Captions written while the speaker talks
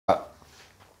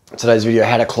Today's video,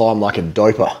 how to climb like a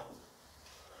doper.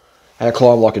 How to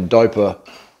climb like a doper.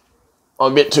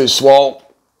 I'm a bit too swole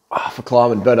for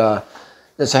climbing, but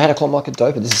so how to climb like a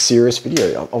doper. This is a serious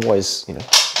video. I'm always, you know,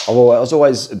 I was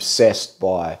always obsessed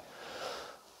by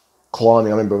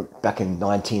climbing. I remember back in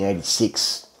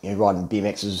 1986, you know, riding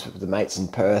BMXs with the mates in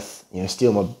Perth. You know,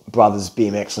 stealing my brother's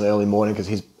BMX in the early morning because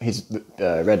his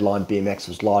red line BMX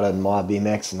was lighter than my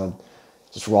BMX, and I'm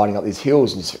just riding up these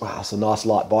hills and just, wow, it's a nice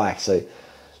light bike. So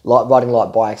riding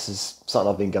light bikes is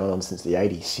something I've been going on since the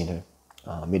 80s, you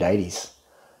know, mid 80s.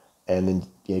 And then,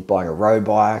 you know, buying a road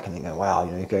bike and then going, wow,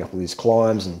 you know, going up all these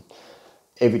climbs and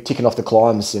ticking off the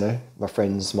climbs, you know, my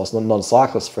friends, my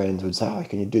non-cyclist friends would say, oh,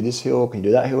 can you do this hill? Can you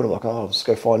do that hill? And I'm like, oh, I'll just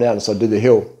go find out. And so I do the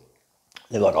hill.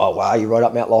 They're like, oh, wow, you rode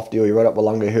up Mount Lofty, or you rode up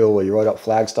Wollonga Hill, or you rode up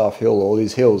Flagstaff Hill, all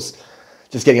these hills.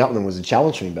 Just getting up them was a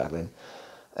challenge for me back then.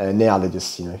 And now they're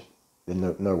just, you know,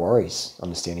 they're no worries.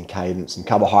 Understanding cadence and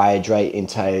carbohydrate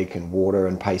intake and water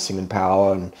and pacing and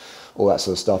power and all that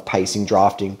sort of stuff. Pacing,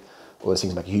 drafting, all those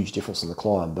things make a huge difference in the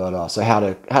climb. But so how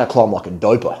to climb like a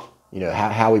doper. You know,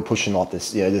 how are we pushing like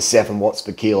this, you know, the 7 watts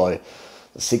per kilo,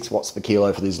 the 6 watts per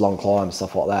kilo for these long climbs,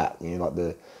 stuff like that. You know, like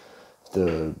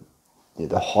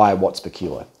the high watts per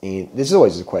kilo. And there's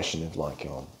always a question of like, you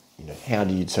know, how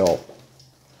do you tell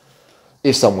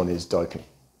if someone is doping?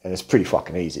 And it's pretty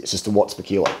fucking easy. It's just the watts per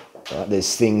kilo. Right?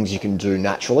 There's things you can do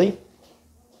naturally,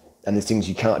 and there's things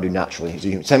you can't do naturally.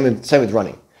 So same with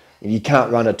running. You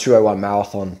can't run a 2:01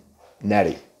 marathon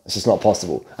natty. It's just not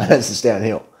possible. And it's just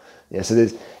downhill. Yeah, so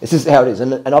it's just how it is.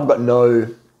 And I've got no,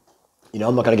 you know,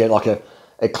 I'm not going to get like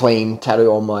a clean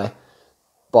tattoo on my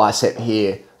bicep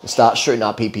here and start shooting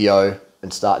up PPO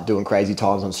and start doing crazy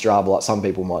times on Strava like some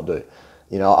people might do.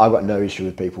 You know, I've got no issue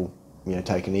with people, you know,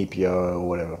 taking EPO or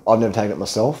whatever. I've never taken it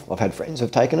myself. I've had friends who've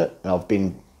taken it, and I've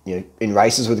been, you know, in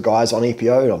races with guys on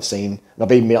EPO, and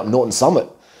I've even been up Norton Summit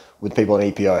with people on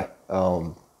EPO,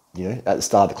 you know, at the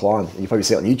start of the climb. You probably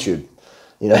see it on YouTube.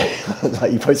 You know,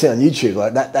 like you probably see it on YouTube.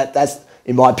 Like that's,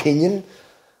 in my opinion,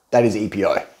 that is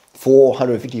EPO.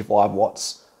 455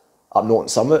 watts up Norton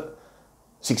Summit,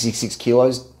 66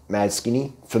 kilos, mad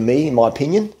skinny. For me, in my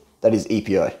opinion, that is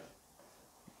EPO.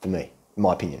 For me, in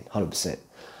my opinion, 100%.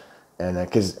 And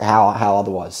because how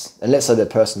otherwise? And let's say that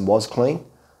person was clean.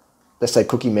 Let's say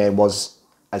Cookie Man was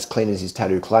as clean as his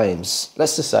tattoo claims.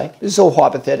 Let's just say, this is all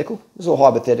hypothetical.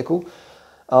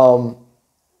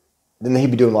 Then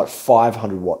he'd be doing like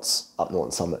 500 watts up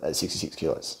Norton Summit at 66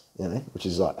 kilos, you know, which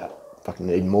is like fucking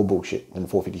even more bullshit than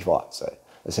 455. So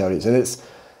that's how it is.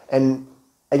 And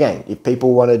again, if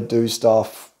people want to do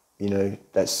stuff, you know,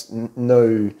 that's you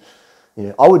know,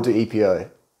 I would do EPO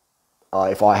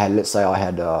if I had, let's say I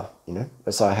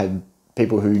had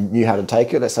people who knew how to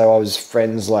take it. Let's say I was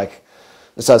friends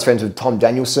with Tom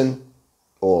Danielson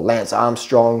or Lance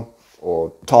Armstrong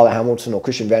or Tyler Hamilton or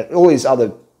Christian Van, all these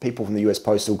other people from the US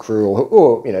Postal Crew,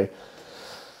 or you know,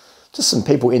 just some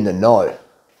people in the know,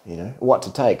 you know, what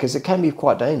to take, because it can be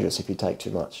quite dangerous if you take too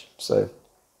much. So,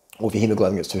 or if your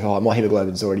hemoglobin gets too high. My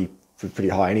hemoglobin's already pretty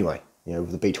high anyway, you know,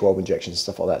 with the B12 injections and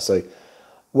stuff like that. So,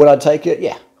 would I take it?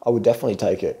 Yeah, I would definitely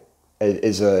take it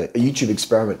as a YouTube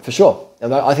experiment for sure,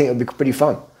 and I think it would be pretty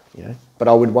fun, you know. But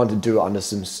I would want to do it under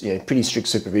some, you know, pretty strict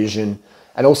supervision,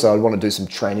 and also I'd want to do some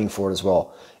training for it as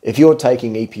well. If you're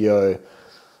taking EPO,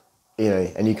 you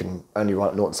know, and you can only run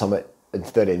at Norton Summit in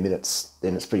 13 minutes,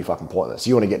 then it's pretty fucking pointless.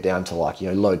 You want to get down to like, you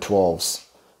know, low 12s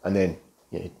and then,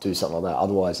 you know, do something like that.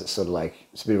 Otherwise, it's sort of like,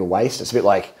 it's a bit of a waste. It's a bit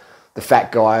like the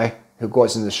fat guy who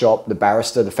goes into the shop, the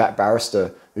fat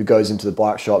barrister who goes into the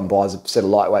bike shop and buys a set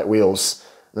of lightweight wheels.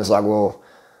 And it's like, well,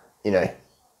 you know,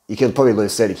 you could probably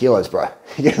lose 30 kilos, bro.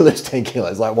 You can lose 10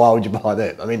 kilos. Like, why would you buy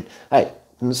that? I mean, hey,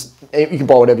 you can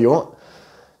buy whatever you want.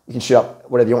 You can shoot up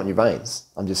whatever you want in your veins.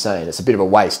 I'm just saying, it's a bit of a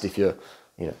waste if you're,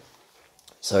 you know.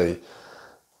 So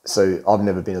I've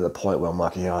never been at the point where I'm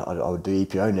like, yeah, I would do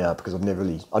EPO now, because I've never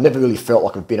really felt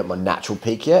like I've been at my natural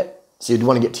peak yet. So you'd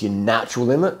want to get to your natural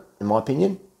limit, in my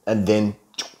opinion, and then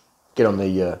get on the,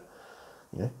 you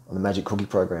know, on the Magic Cookie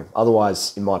program.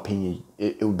 Otherwise, in my opinion,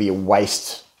 it would be a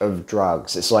waste of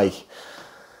drugs. It's like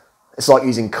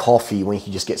using coffee when you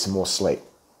can just get some more sleep.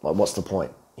 Like, what's the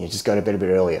point? You know, just go to bed a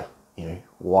bit earlier. You know,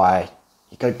 why?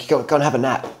 You go and have a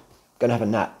nap. Go and have a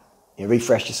nap. You know,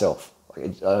 refresh yourself.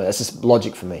 That's just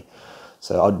logic for me.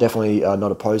 So I'm definitely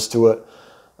not opposed to it.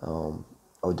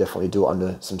 I would definitely do it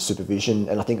under some supervision,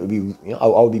 and I think it would be, you know,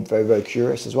 I would be very, very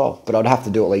curious as well. But I'd have to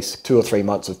do at least 2 or 3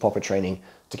 months of proper training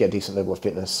to get a decent level of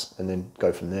fitness, and then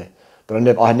go from there. But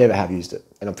I never have used it,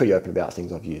 and I'm pretty open about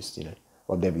things I've used. You know,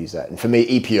 I've never used that. And for me,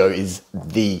 EPO is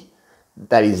the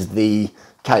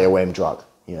KOM drug.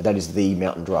 You know, that is the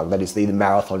mountain drug. That is the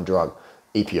marathon drug.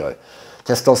 EPO.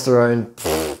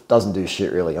 Testosterone doesn't do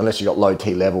shit really, unless you got low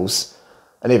T levels,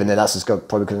 and even then that's just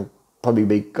probably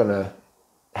be gonna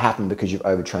happen because you've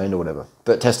overtrained or whatever.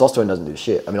 But testosterone doesn't do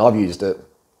shit. I mean, I've used it.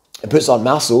 It puts on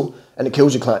muscle and it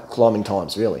kills your climbing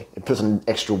times. Really, it puts on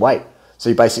extra weight. So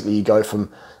you go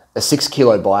from a 6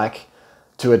 kilo bike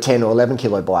to a 10 or 11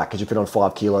 kilo bike because you put on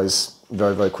 5 kilos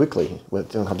very, very quickly when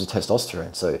it comes to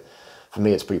testosterone. So for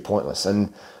me, it's pretty pointless.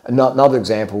 And another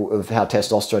example of how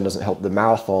testosterone doesn't help the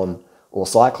marathon or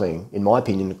cycling, in my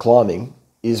opinion, climbing,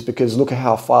 is because look at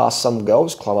how fast some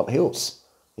girls climb up hills,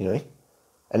 you know,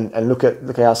 and look at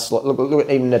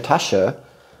even Natasha,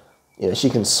 you know, she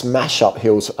can smash up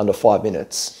hills under 5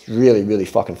 minutes, really, really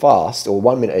fucking fast, or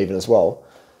 1 minute even as well,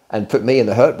 and put me in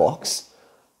the hurt box.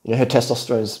 You know, her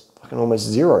testosterone is fucking almost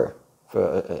zero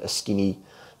for a skinny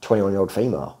 21-year-old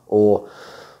female. Or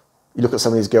you look at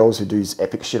some of these girls who do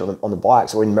epic shit on the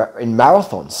bikes, or in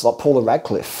marathons, like Paula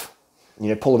Radcliffe. You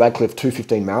know, Paula Radcliffe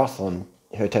 2:15 marathon,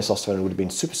 her testosterone would have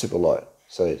been super, super low.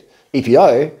 So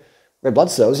EPO, red blood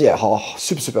cells, yeah,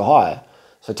 super, super high.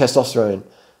 So testosterone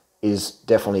is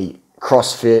definitely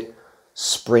CrossFit,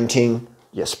 sprinting,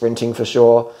 yeah, sprinting for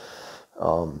sure.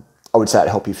 I would say it'd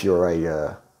help you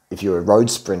if you're a road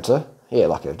sprinter, yeah,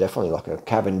 definitely like a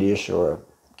Cavendish or a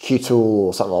Q-Tool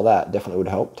or something like that. Definitely would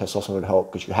help. Testosterone would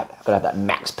help because you got to have that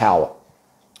max power.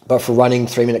 But for running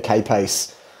 3-minute K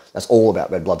pace, that's all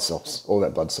about red blood cells. All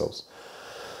about blood cells.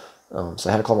 So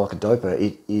how to climb like a doper?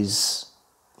 It is,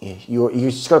 yeah, you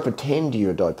just got to pretend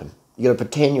you're doping. You got to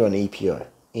pretend you're an EPO,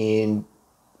 and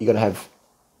you got to have,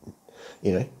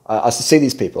 you know, I see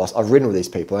these people. I've ridden with these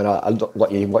people, and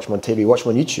you watch them on TV, watch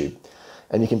them on YouTube,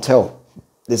 and you can tell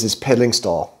there's this pedaling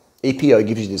style. EPO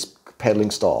gives you this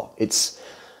pedaling style. It's,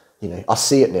 you know, I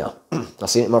see it now. I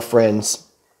see it in my friends.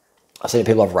 I've seen it in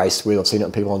people I've raced with. I've seen it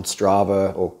in people on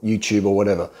Strava or YouTube or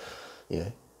whatever. You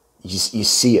know, you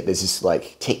see it. There's this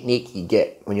like technique you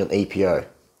get when you're on EPO.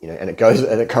 You know, and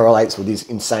it correlates with these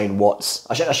insane watts.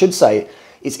 I should say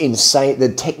it's insane.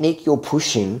 The technique you're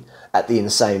pushing at the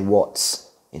insane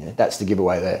watts. You know, that's the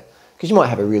giveaway there. Because you might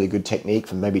have a really good technique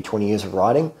from maybe 20 years of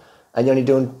riding, and you're only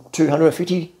doing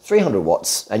 250, 300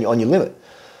 watts, and you're on your limit.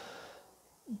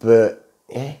 But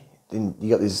yeah, then you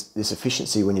got this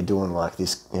efficiency when you're doing like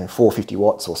this, you know, 450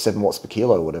 watts or 7 watts per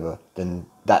kilo or whatever. Then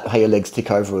that, how your legs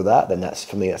tick over with that, then that's,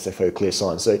 for me, that's a very clear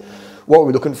sign. So what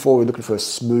we're looking for, we're looking for a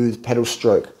smooth pedal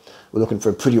stroke. We're looking for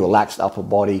a pretty relaxed upper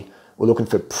body. We're looking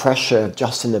for pressure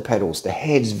just in the pedals. The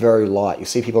head's very light. You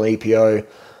see people on EPO,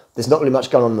 there's not really much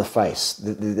going on in the face.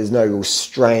 There's no real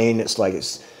strain. It's like,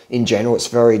 in general,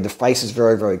 the face is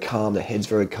very, very calm. The head's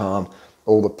very calm.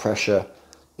 All the pressure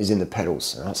is in the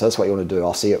pedals. Right? So that's what you want to do.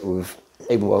 I'll see it with,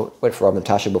 even went for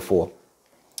Natasha before,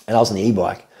 and I was on the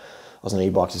e-bike. I was on the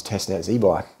e-bike just testing out this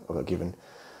e-bike I got given.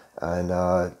 And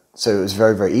so it was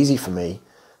very, very easy for me.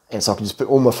 And so I could just put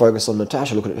all my focus on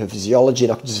Natasha, looking at her physiology,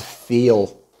 and I could just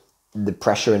feel the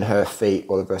pressure in her feet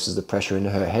versus the pressure in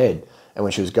her head. And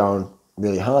when she was going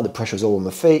really hard, the pressure was all on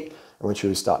the feet. And when she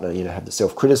was starting to, you know, have the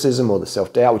self-criticism or the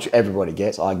self-doubt, which everybody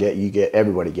gets, I get, you get,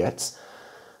 everybody gets,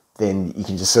 then you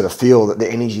can just sort of feel that the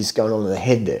energy is going on in the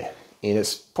head there. And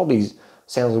it's probably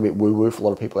sounds a little bit woo-woo for a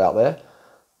lot of people out there,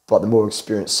 but the more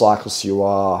experienced cyclist you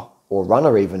are, or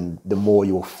runner even, the more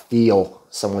you'll feel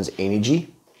someone's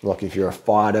energy. Like if you're a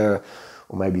fighter,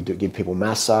 or maybe you give people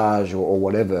massage or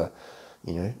whatever,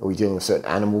 you know, or you're dealing with certain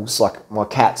animals. Like my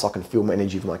cats, I can feel my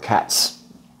energy of my cats,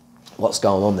 what's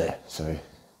going on there. So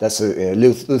that's a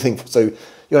little thing. So you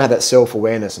gotta have that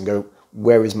self-awareness and go,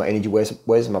 where is my energy?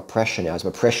 Where's my pressure now? Is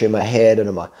my pressure in my head? And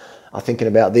am I thinking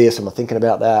about this? Am I thinking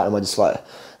about that? Am I just like,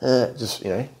 you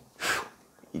know,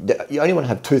 you only want to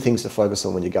have 2 things to focus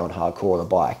on when you're going hardcore on a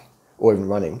bike or even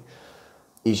running,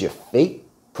 is your feet.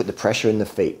 Put the pressure in the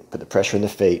feet, put the pressure in the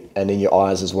feet, and in your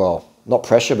eyes as well. Not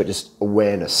pressure, but just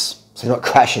awareness. So you're not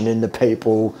crashing into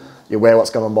people, you're aware of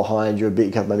what's going on behind you a bit,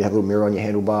 you can maybe have a little mirror on your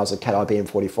handlebars, a Cat IBM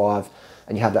 45,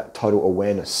 and you have that total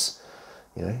awareness,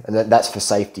 you know, and that's for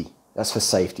safety. That's for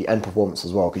safety and performance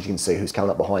as well, because you can see who's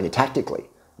coming up behind you tactically.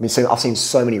 I mean, I've seen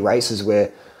so many races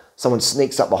where someone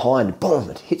sneaks up behind, boom,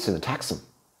 it hits and attacks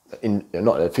them.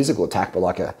 Not a physical attack, but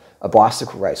like a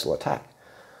bicycle race or attack.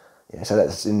 Yeah, so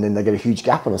and then they get a huge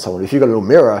gap on someone. If you've got a little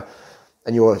mirror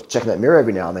and you're checking that mirror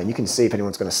every now and then, you can see if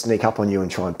anyone's going to sneak up on you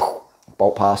and try and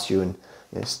bolt past you and,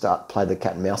 you know, play the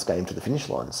cat and mouse game to the finish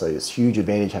line. So it's huge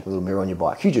advantage having a little mirror on your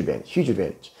bike. Huge advantage, huge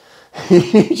advantage,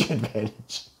 huge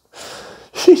advantage,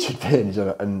 huge advantage.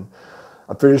 And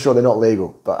I'm pretty sure they're not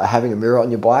legal, but having a mirror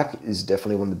on your bike is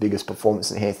definitely one of the biggest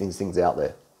performance enhancing things out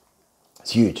there.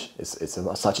 It's huge. It's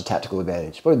such a tactical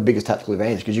advantage. Probably the biggest tactical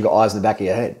advantage because you've got eyes in the back of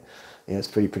your head. Yeah, it's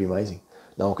pretty amazing.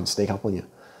 No one can sneak up on you.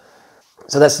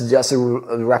 So that's just a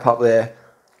wrap up there.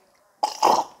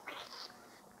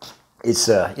 It's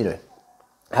you know,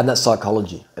 having that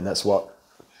psychology, and that's what,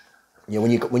 you know,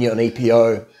 when you're an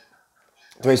EPO,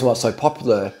 the reason why it's so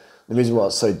popular, the reason why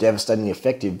it's so devastatingly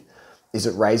effective, is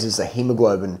it raises the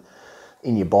hemoglobin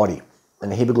in your body,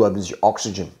 and the hemoglobin is your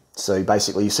oxygen. So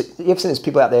basically, you ever seen these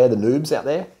people out there, the noobs out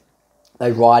there,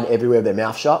 they ride everywhere with their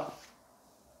mouth shut,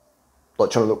 like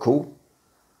trying to look cool.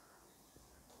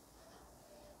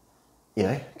 You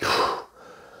know,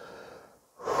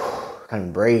 can't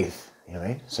even breathe. You know what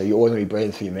I mean? So you're always going to be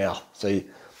breathing through your mouth. So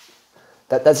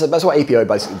that's what EPO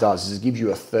basically does, is it gives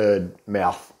you a third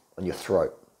mouth on your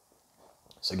throat.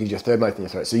 So it gives you a third mouth in your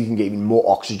throat, so you can get even more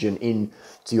oxygen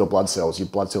into your blood cells. Your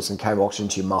blood cells can carry oxygen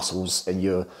to your muscles, and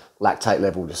your lactate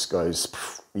level just goes,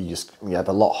 you have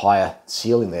a lot higher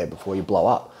ceiling there before you blow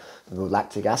up with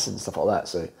lactic acid and stuff like that.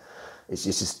 So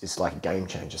it's like a game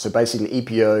changer. So basically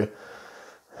EPO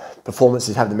performance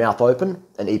is have the mouth open,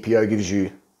 and EPO gives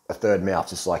you a third mouth,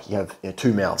 just like you have, you know,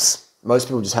 two mouths. Most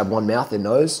people just have one mouth, their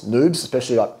nose, noobs,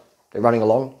 especially like they're running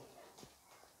along.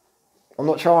 I'm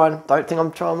not trying, don't think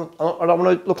I'm trying, I don't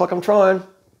want to look like I'm trying.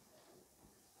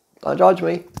 Don't judge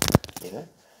me, you know,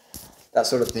 that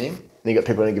sort of thing. And you got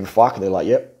people that don't give a fuck, and they're like,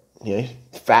 yep, you know,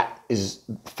 fat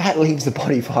leaves the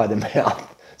body via the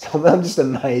mouth. So I'm just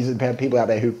amazed about people out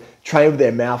there who train with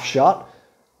their mouth shut,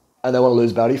 and they want to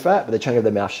lose body fat, but they're training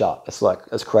with their mouth shut. It's like,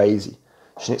 that's crazy.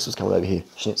 Schnitzel's coming over here,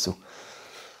 Schnitzel.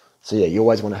 So yeah, you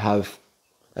always want to have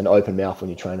an open mouth when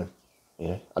you're training, you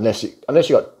know, unless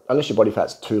your body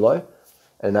fat's too low.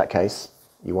 And in that case,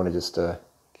 you want to just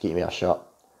keep your mouth shut.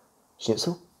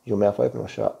 Schnitzel, your mouth open or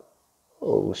shut?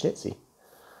 Oh, Schnitzy.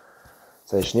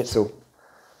 So Schnitzel,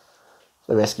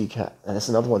 the rescue cat, and that's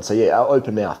another one. So yeah,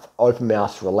 open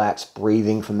mouth, relax,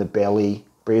 breathing from the belly,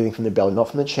 not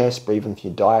from the chest, breathing from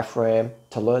your diaphragm.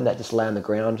 To learn that, just lay on the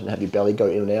ground and have your belly go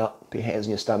in and out, put your hands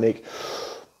on your stomach.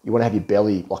 You want to have your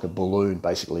belly like a balloon,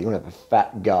 basically. You want to have a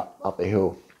fat gut up the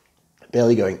hill,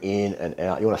 belly going in and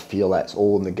out. You want to feel that. It's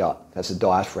all in the gut. That's the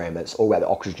diaphragm. That's all about the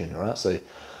oxygen, all right? So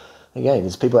again,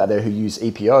 there's people out there who use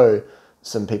EPO.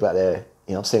 Some people out there,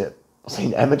 you know, I've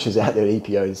seen amateurs out there with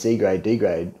EPO in C grade, D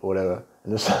grade, or whatever.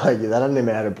 And it's like, they don't even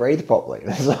know how to breathe properly.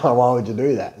 It's like, why would you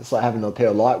do that? It's like having a pair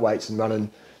of lightweights and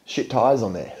running shit tires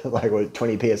on there, like with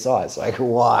 20 PSI. It's like,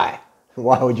 why?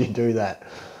 Why would you do that?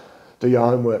 Do your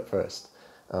homework first.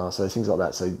 So things like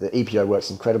that. So the EPO works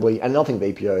incredibly. And another thing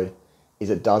with EPO is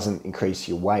it doesn't increase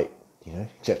your weight, you know,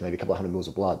 except maybe a couple of 100 mils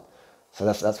of blood. So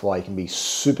that's why you can be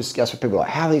super scarce for people. Like,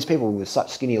 how are these people with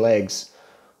such skinny legs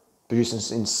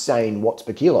producing insane watts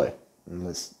per kilo? And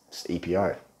it's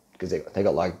EPO, because they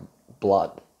got like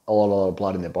blood, a lot of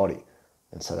blood in their body.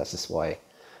 And so that's just why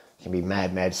you can be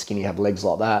mad skinny, have legs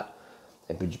like that,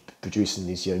 and producing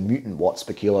these, you know, mutant watts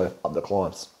per kilo up the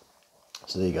climbs.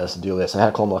 So there you go, that's the deal there. So how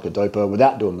to climb like a doper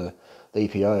without doing the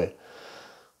EPO.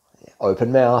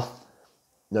 Open mouth,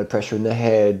 no pressure in the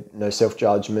head, no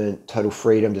self-judgment, total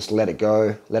freedom, just let it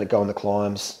go on the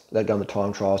climbs, let it go on the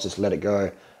time trials, just let it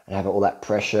go, and have all that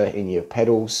pressure in your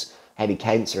pedals, have your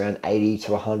cadence around 80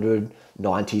 to 100,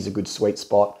 90 is a good sweet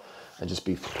spot, and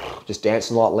just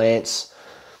dancing like Lance,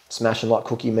 smashing like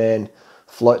Cookie Man,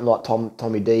 floating like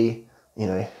Tommy D, you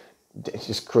know,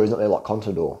 just cruising up there like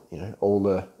Contador, you know,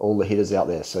 all the hitters out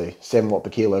there. So 7 watt per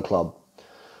kilo club.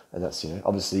 And that's, you know,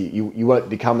 obviously you won't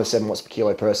become a 7 watts per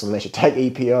kilo person unless you take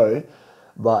EPO,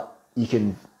 but you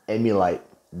can emulate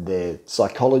their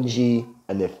psychology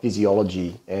and their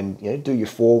physiology, and, you know, do your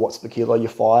 4 watts per kilo, your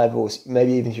 5, or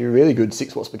maybe even if you're really good,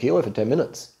 6 watts per kilo for 10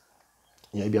 minutes.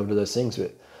 You know, you'll be able to do those things.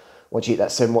 But once you hit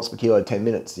that 7 watts per kilo 10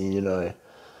 minutes, then you know,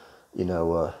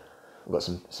 we've got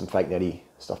some fake natty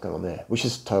stuff going on there, which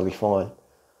is totally fine.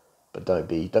 But don't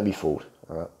be fooled.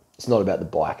 All right, it's not about the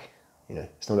bike. You know,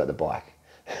 it's not about the bike.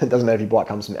 It doesn't matter if your bike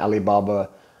comes from Alibaba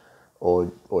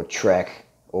or Trek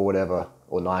or whatever,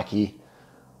 or Nike.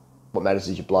 What matters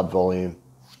is your blood volume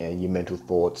and your mental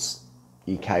thoughts,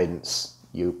 your cadence,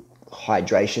 your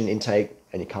hydration intake,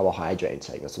 and your carbohydrate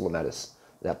intake. That's all that matters.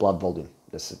 That blood volume.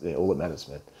 That's all that matters,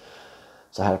 man.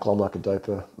 So how to climb like a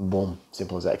doper, boom,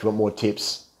 simple as that. If you want more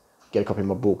tips, get a copy of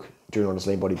my book, Durianrider's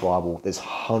Lean Body Bible. There's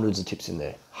hundreds of tips in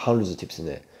there.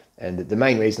 And the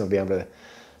main reason I've been able to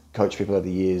coach people over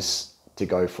the years to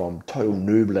go from total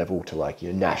noob level to, like,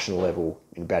 you know, national level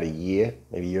in about a year,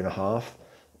 maybe a year and a half,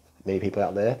 many people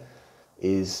out there,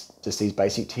 is just these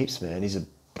basic tips, man. These are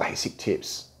basic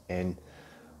tips. And,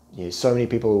 you know, so many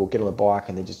people will get on the bike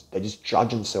and they just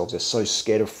judge themselves. They're so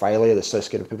scared of failure. They're so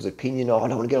scared of people's opinion. Oh, I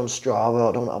don't want to get on Strava.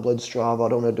 I don't want to upload Strava. I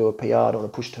don't want to do a PR. I don't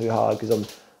want to push too hard because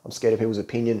I'm scared of people's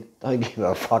opinion. Don't give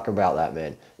a fuck about that,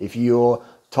 man. If you're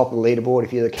top of the leaderboard,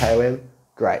 if you're the KOM,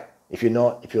 great. If you're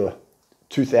not, if you're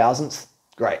 2000th,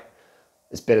 great.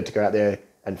 It's better to go out there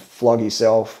and flog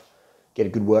yourself, get a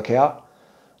good workout.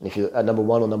 And if you're at number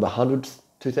 1 or number 100,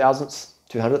 2000th,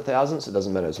 200,000th, it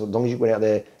doesn't matter. So as long as you went out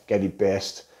there, gave your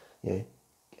best, you know,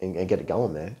 and get it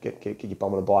going, man. Get your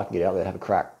bum on a bike and get out there, have a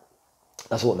crack.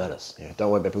 That's all that matters. Yeah,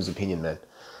 don't worry about people's opinion, man.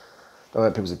 Don't worry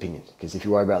about people's opinion, because if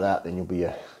you worry about that, then you'll be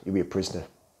a prisoner.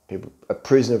 A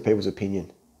prisoner of people's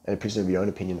opinion, and a prisoner of your own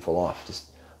opinion for life. Just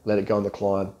let it go on the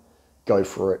climb, go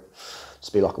for it.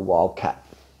 Just be like a wild cat,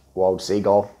 wild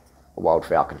seagull, a wild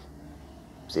falcon.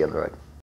 See you on the road.